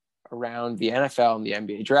around the NFL and the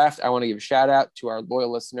NBA draft. I want to give a shout out to our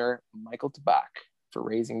loyal listener, Michael Tabak, for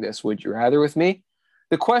raising this Would You Rather with me.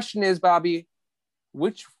 The question is, Bobby,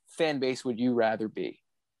 which fan base would you rather be?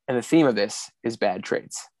 And the theme of this is bad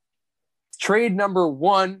trades. Trade number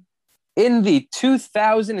 1 in the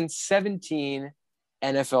 2017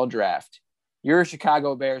 NFL draft. You're a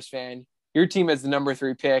Chicago Bears fan. Your team has the number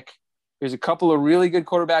 3 pick. There's a couple of really good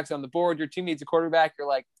quarterbacks on the board. Your team needs a quarterback. You're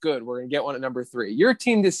like, good, we're going to get one at number 3. Your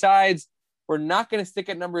team decides We're not going to stick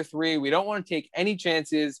at number 3. We don't want to take any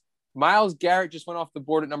chances. Myles Garrett just went off the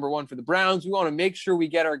board at number 1 for the Browns. We want to make sure we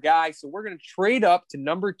get our guy. So we're going to trade up to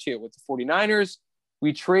number 2 with the 49ers.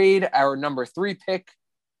 We trade our number 3 pick,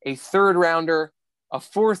 a 3rd rounder, a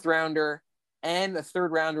 4th rounder, and a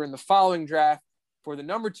 3rd rounder in the following draft for the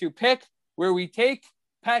number 2 pick, where we take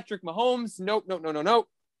Patrick Mahomes. Nope.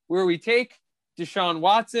 Where we take Deshaun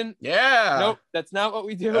Watson. Yeah. Nope, that's not what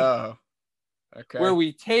we do. Oh, okay. Where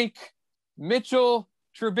we take Mitchell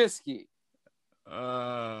Trubisky.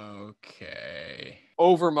 Okay.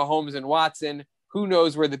 Over Mahomes and Watson. Who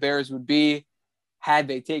knows where the Bears would be had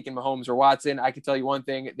they taken Mahomes or Watson? I can tell you one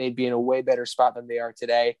thing, they'd be in a way better spot than they are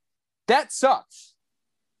today. That sucks.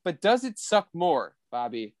 But does it suck more,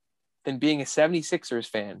 Bobby, than being a 76ers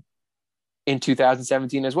fan in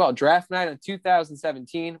 2017 as well? Draft night in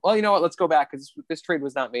 2017. Well, you know what? Let's go back because this trade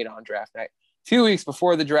was not made on draft night. 2 weeks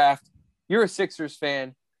before the draft, you're a Sixers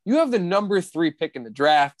fan. You have the number 3 pick in the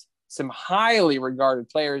draft. Some highly regarded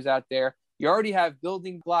players out there. You already have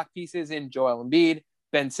building block pieces in Joel Embiid,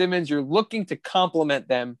 Ben Simmons. You're looking to complement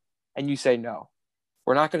them, and you say, no,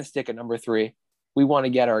 we're not going to stick at number 3. We want to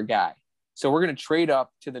get our guy. So we're going to trade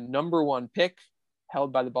up to the number 1 pick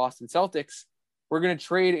held by the Boston Celtics. We're going to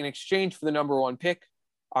trade in exchange for the number 1 pick,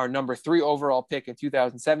 our number 3 overall pick in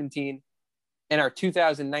 2017, and our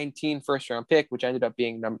 2019 first-round pick, which ended up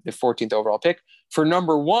being the 14th overall pick, for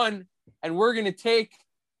number 1. And we're going to take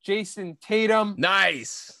Jason Tatum.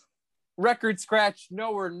 Nice. Record scratch.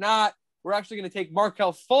 No, we're not. We're actually going to take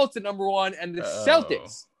Markelle Fultz at number 1, and the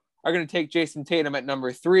Celtics are going to take Jason Tatum at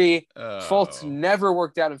number 3. Fultz never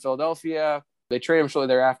worked out in Philadelphia. They traded him shortly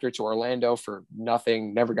thereafter to Orlando for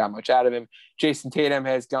nothing, never got much out of him. Jason Tatum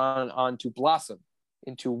has gone on to blossom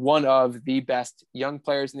into one of the best young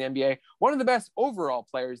players in the NBA, one of the best overall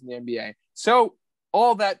players in the NBA. So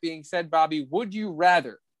all that being said, Bobby, would you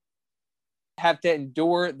rather have to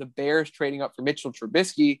endure the Bears trading up for Mitchell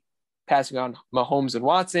Trubisky, passing on Mahomes and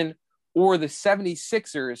Watson, or the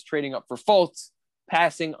 76ers trading up for Fultz,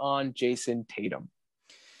 passing on Jason Tatum?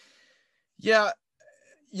 Yeah,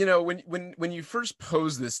 you know, when you first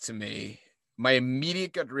posed this to me, my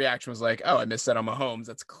immediate gut reaction was like, oh, I missed out on Mahomes.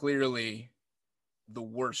 That's clearly the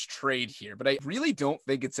worst trade here. But I really don't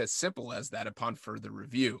think it's as simple as that upon further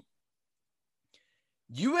review.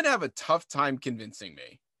 You would have a tough time convincing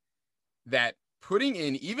me that putting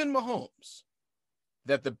in even Mahomes,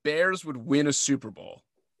 that the Bears would win a Super Bowl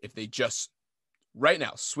if they just right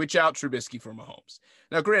now switch out Trubisky for Mahomes.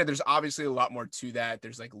 Now, granted, there's obviously a lot more to that.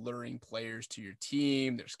 There's like luring players to your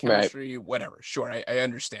team. There's chemistry, whatever. Sure, I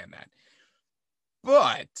understand that.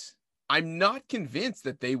 But I'm not convinced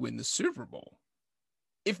that they win the Super Bowl.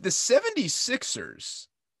 If the 76ers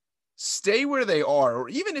stay where they are, or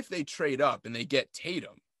even if they trade up and they get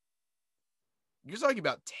Tatum, you're talking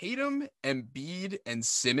about Tatum, Embiid, and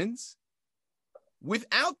Simmons.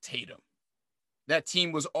 Without Tatum, that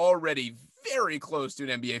team was already very close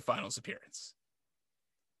to an NBA Finals appearance.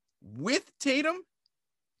 With Tatum,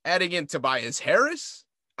 adding in Tobias Harris,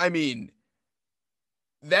 I mean,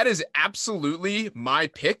 that is absolutely my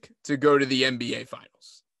pick to go to the NBA Finals.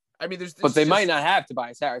 I mean, but they might not have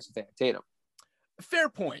Tobias Harris if they have Tatum. Fair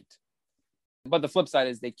point. But the flip side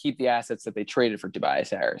is they keep the assets that they traded for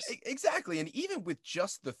Tobias Harris. Exactly. And even with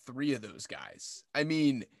just the 3 of those guys, I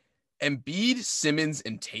mean, Embiid, Simmons,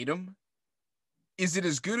 and Tatum, is it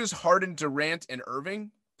as good as Harden, Durant, and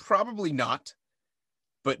Irving? Probably not.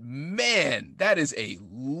 But man, that is a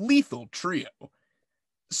lethal trio.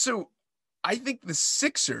 So I think the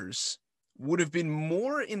Sixers would have been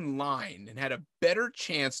more in line and had a better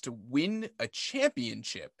chance to win a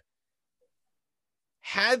championship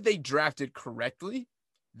had they drafted correctly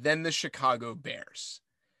than the Chicago Bears.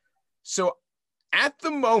 So at the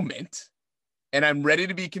moment, and I'm ready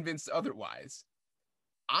to be convinced otherwise,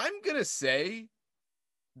 I'm going to say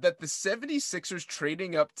that the 76ers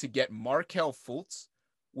trading up to get Markelle Fultz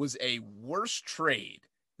was a worse trade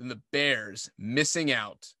than the Bears missing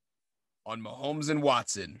out on Mahomes and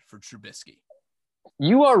Watson for Trubisky.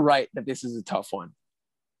 You are right that this is a tough one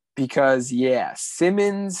because,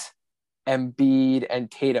 Simmons, Embiid,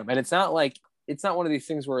 and Tatum. And it's not one of these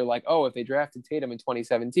things where like, oh, if they drafted Tatum in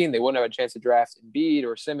 2017, they wouldn't have a chance to draft Embiid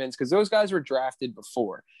or Simmons because those guys were drafted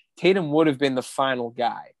before. Tatum would have been the final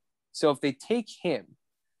guy. So if they take him,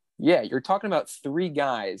 you're talking about 3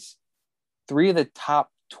 guys, 3 of the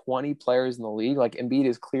top 20 players in the league. Like Embiid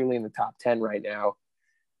is clearly in the top 10 right now.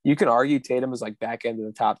 You can argue Tatum is like back end of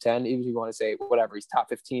the top 10, even if you want to say whatever, he's top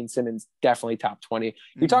 15, Simmons definitely top 20.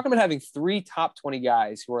 You're talking about having 3 top 20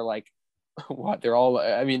 guys who are like, what? They're all,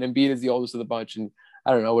 I mean, Embiid is the oldest of the bunch. And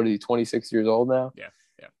I don't know, what is he, 26 years old now? Yeah.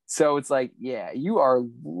 So it's like, you are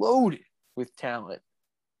loaded with talent.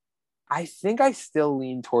 I think I still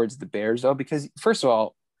lean towards the Bears, though, because first of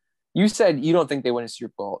all, you said you don't think they win a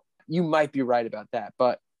Super Bowl. You might be right about that,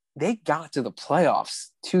 but they got to the playoffs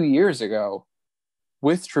 2 years ago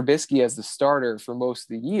with Trubisky as the starter for most of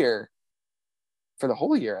the year, for the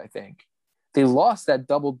whole year, I think. They lost that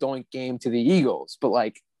double doink game to the Eagles, but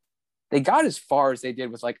like they got as far as they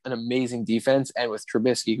did with like an amazing defense and with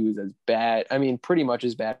Trubisky, who's as bad, I mean, pretty much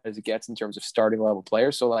as bad as it gets in terms of starting level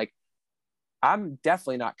players. So like, I'm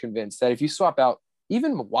definitely not convinced that if you swap out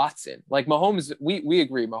even Watson, like Mahomes, we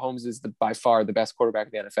agree Mahomes is by far the best quarterback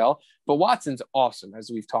in the NFL, but Watson's awesome,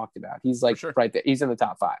 as we've talked about. He's like right there. He's in the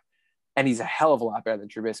top 5, and he's a hell of a lot better than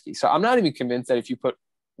Trubisky. So I'm not even convinced that if you put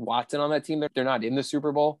Watson on that team, they're not in the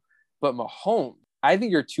Super Bowl. But Mahomes, I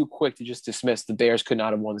think you're too quick to just dismiss the Bears could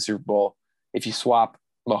not have won the Super Bowl if you swap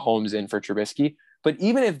Mahomes in for Trubisky. But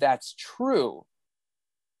even if that's true,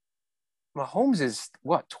 Mahomes is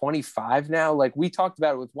 25 now? Like we talked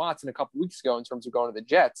about it with Watson a couple weeks ago in terms of going to the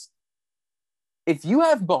Jets. If you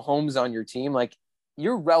have Mahomes on your team, like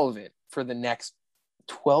you're relevant for the next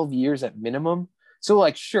 12 years at minimum. So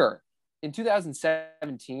like, sure, in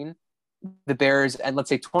 2017, the Bears, and let's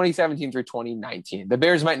say 2017 through 2019, the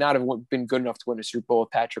Bears might not have been good enough to win a Super Bowl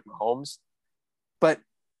with Patrick Mahomes, but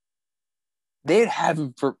they'd have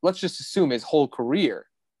him for, let's just assume, his whole career.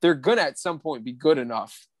 They're going to at some point be good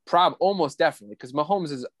enough, almost definitely, because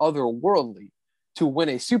Mahomes is otherworldly to win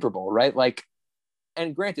a Super Bowl, right? Like,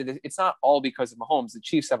 and granted, it's not all because of Mahomes. The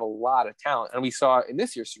Chiefs have a lot of talent, and we saw in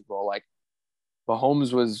this year's Super Bowl, like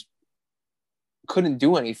Mahomes couldn't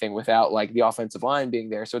do anything without like the offensive line being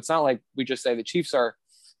there. So it's not like we just say the Chiefs are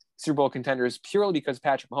Super Bowl contenders purely because of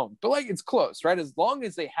Patrick Mahomes, but like it's close, right? As long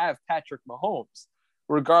as they have Patrick Mahomes,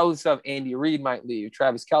 regardless of Andy Reid might leave,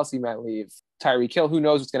 Travis Kelce might leave, Tyreek Hill, who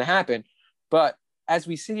knows what's going to happen. But as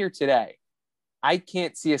we sit here today, I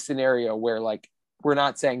can't see a scenario where like we're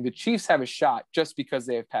not saying the Chiefs have a shot just because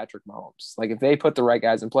they have Patrick Mahomes. Like if they put the right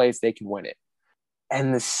guys in place, they can win it.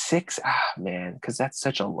 And the 6, man, because that's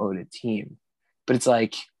such a loaded team. But it's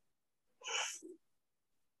like,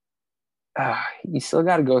 you still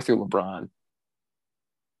got to go through LeBron.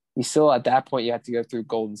 You still, at that point, you have to go through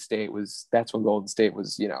Golden State. That's when Golden State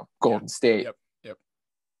was, Golden State. Yep.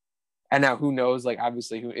 And now who knows, like,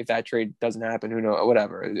 obviously, if that trade doesn't happen, who knows,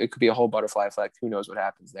 whatever. It could be a whole butterfly effect. Who knows what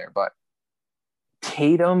happens there. But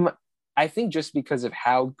Tatum, I think just because of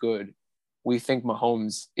how good we think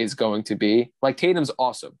Mahomes is going to be, like, Tatum's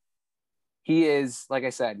awesome. He is, like I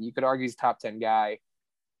said, you could argue he's a top 10 guy.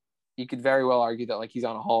 You could very well argue that like he's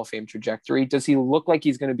on a Hall of Fame trajectory. Does he look like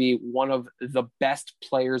he's going to be one of the best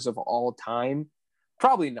players of all time?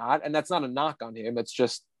 Probably not. And that's not a knock on him. It's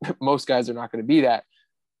just most guys are not going to be that.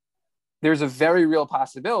 There's a very real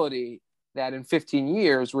possibility that in 15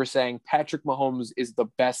 years, we're saying Patrick Mahomes is the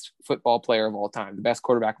best football player of all time, the best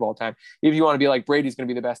quarterback of all time. If you want to be like Brady's going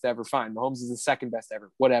to be the best ever, fine. Mahomes is the second best ever,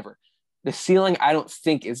 whatever. The ceiling, I don't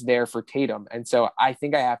think, is there for Tatum. And so I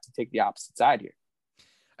think I have to take the opposite side here.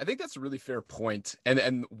 I think that's a really fair point.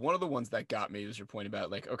 And one of the ones that got me was your point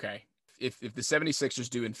about like, okay, if the 76ers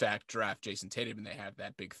do in fact draft Jason Tatum and they have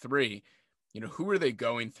that big 3, who are they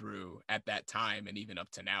going through at that time and even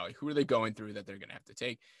up to now? Like, who are they going through that they're going to have to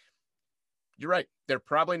take? You're right. They're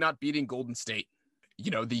probably not beating Golden State.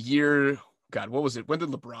 The year, God, what was it? When did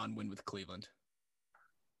LeBron win with Cleveland?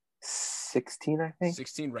 16, I think.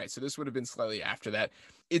 16, right. So this would have been slightly after that.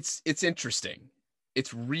 It's interesting.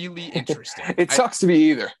 It's really interesting. It sucks to be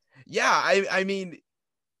either. Yeah, I mean,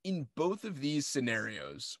 in both of these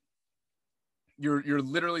scenarios, you're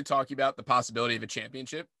literally talking about the possibility of a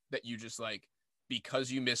championship that you just like,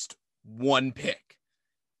 because you missed one pick,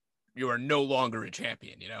 you are no longer a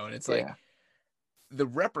champion, And it's like the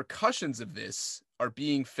repercussions of this are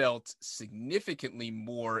being felt significantly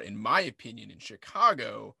more, in my opinion, in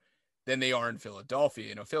Chicago than they are in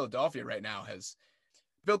Philadelphia. Philadelphia right now has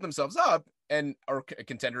built themselves up and are a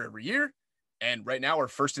contender every year. And right now are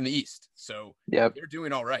first in the East. So they're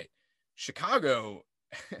doing all right. Chicago,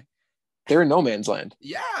 they're in no man's land.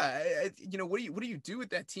 Yeah. What do you do with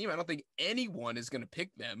that team? I don't think anyone is going to pick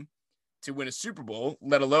them to win a Super Bowl,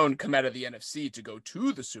 let alone come out of the NFC to go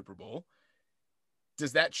to the Super Bowl.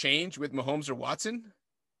 Does that change with Mahomes or Watson?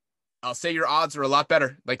 I'll say your odds are a lot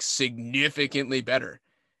better, like significantly better.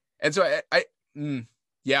 And so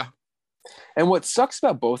yeah. And what sucks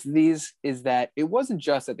about both of these is that it wasn't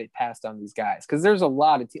just that they passed on these guys, because there's a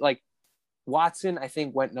lot of like Watson, I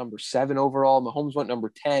think, went number 7 overall. Mahomes went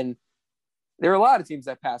number 10. There are a lot of teams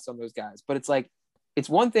that passed on those guys, but it's like, it's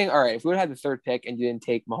one thing. All right, if we would have had the 3rd pick and you didn't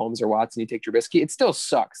take Mahomes or Watson, you take Trubisky, it still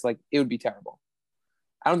sucks. Like, it would be terrible.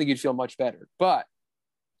 I don't think you'd feel much better, but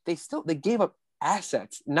they gave up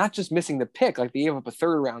assets, not just missing the pick. Like they gave up a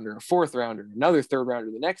 3rd rounder, a 4th rounder, another 3rd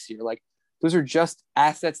rounder the next year. Like those are just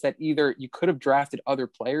assets that either you could have drafted other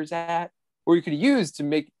players at, or you could use to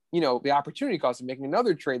make, the opportunity cost of making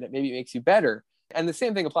another trade that maybe makes you better. And the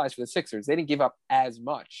same thing applies for the Sixers. They didn't give up as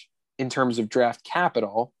much in terms of draft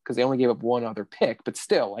capital because they only gave up one other pick, but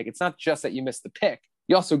still, like, it's not just that you missed the pick.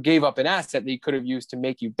 You also gave up an asset that you could have used to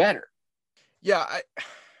make you better. I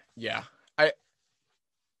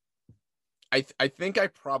think I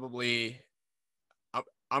probably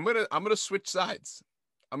I'm gonna switch sides.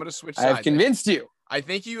 I have convinced you. I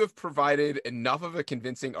think you have provided enough of a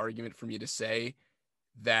convincing argument for me to say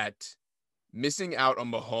that missing out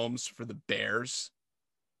on Mahomes for the Bears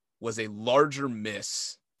was a larger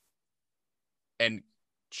miss and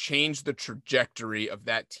changed the trajectory of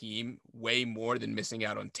that team way more than missing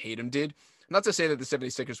out on Tatum did. Not to say that the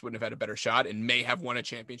 76ers wouldn't have had a better shot and may have won a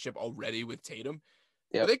championship already with Tatum.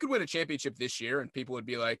 Yep. They could win a championship this year and people would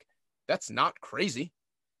be like, that's not crazy.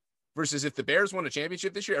 Versus if the Bears won a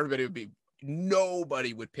championship this year,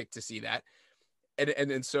 nobody would pick to see that.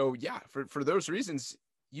 And so, yeah, for those reasons,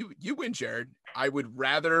 you win, Jared. I would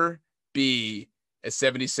rather be a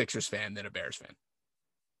 76ers fan than a Bears fan.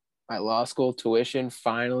 My law school tuition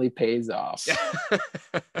finally pays off.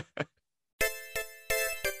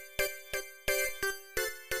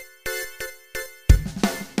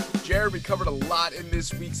 Jared, we covered a lot in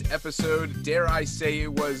this week's episode. Dare I say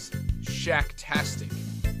it was Shaq-tastic.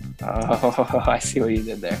 Oh, I see what you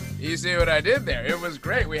did there. You see what I did there? It was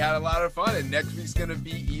great. We had a lot of fun, and next week's going to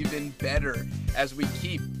be even better as we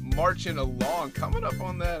keep marching along. Coming up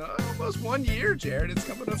on that almost 1 year, Jared. It's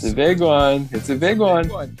coming up. It's a big one. It's a big one.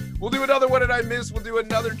 We'll do another What Did I Miss? We'll do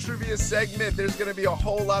another trivia segment. There's going to be a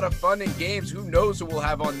whole lot of fun in games. Who knows who we'll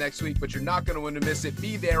have on next week, but you're not going to want to miss it.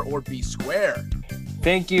 Be there or be square.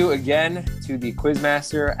 Thank you again to the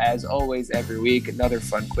Quizmaster. As always, every week, another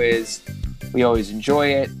fun quiz. We always enjoy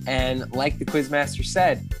it. And like the Quizmaster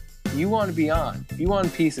said, you want to be on. If you want a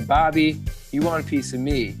piece of Bobby, you want a piece of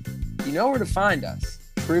me, you know where to find us.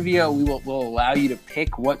 Trivia, will allow you to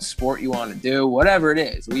pick what sport you want to do, whatever it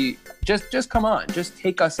is. We just come on. Just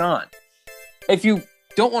take us on. If you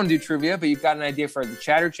don't want to do trivia, but you've got an idea for the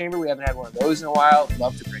Chatter Chamber, we haven't had one of those in a while.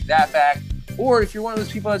 Love to bring that back. Or if you're one of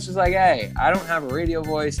those people that's just like, hey, I don't have a radio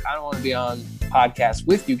voice. I don't want to be on podcasts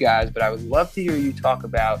with you guys, but I would love to hear you talk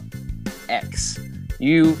about X.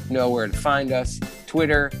 You know where to find us.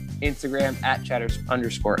 Twitter, Instagram,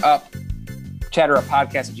 @chatter_up,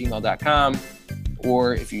 chatteruppodcast@gmail.com.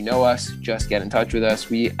 Or if you know us, just get in touch with us.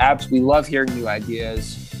 We love hearing new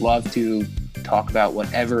ideas. Love to talk about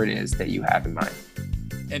whatever it is that you have in mind.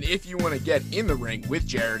 And if you want to get in the ring with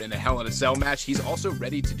Jared in a Hell in a Cell match, he's also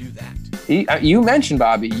ready to do that. You mentioned,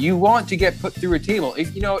 Bobby, you want to get put through a table.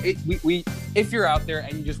 If if you're out there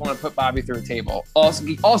and you just want to put Bobby through a table,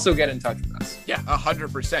 also get in touch with us. Yeah,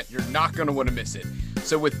 100%. You're not going to want to miss it.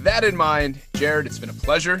 So with that in mind, Jared, it's been a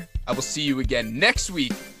pleasure. I will see you again next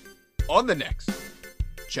week on the next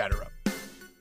Chatter Up.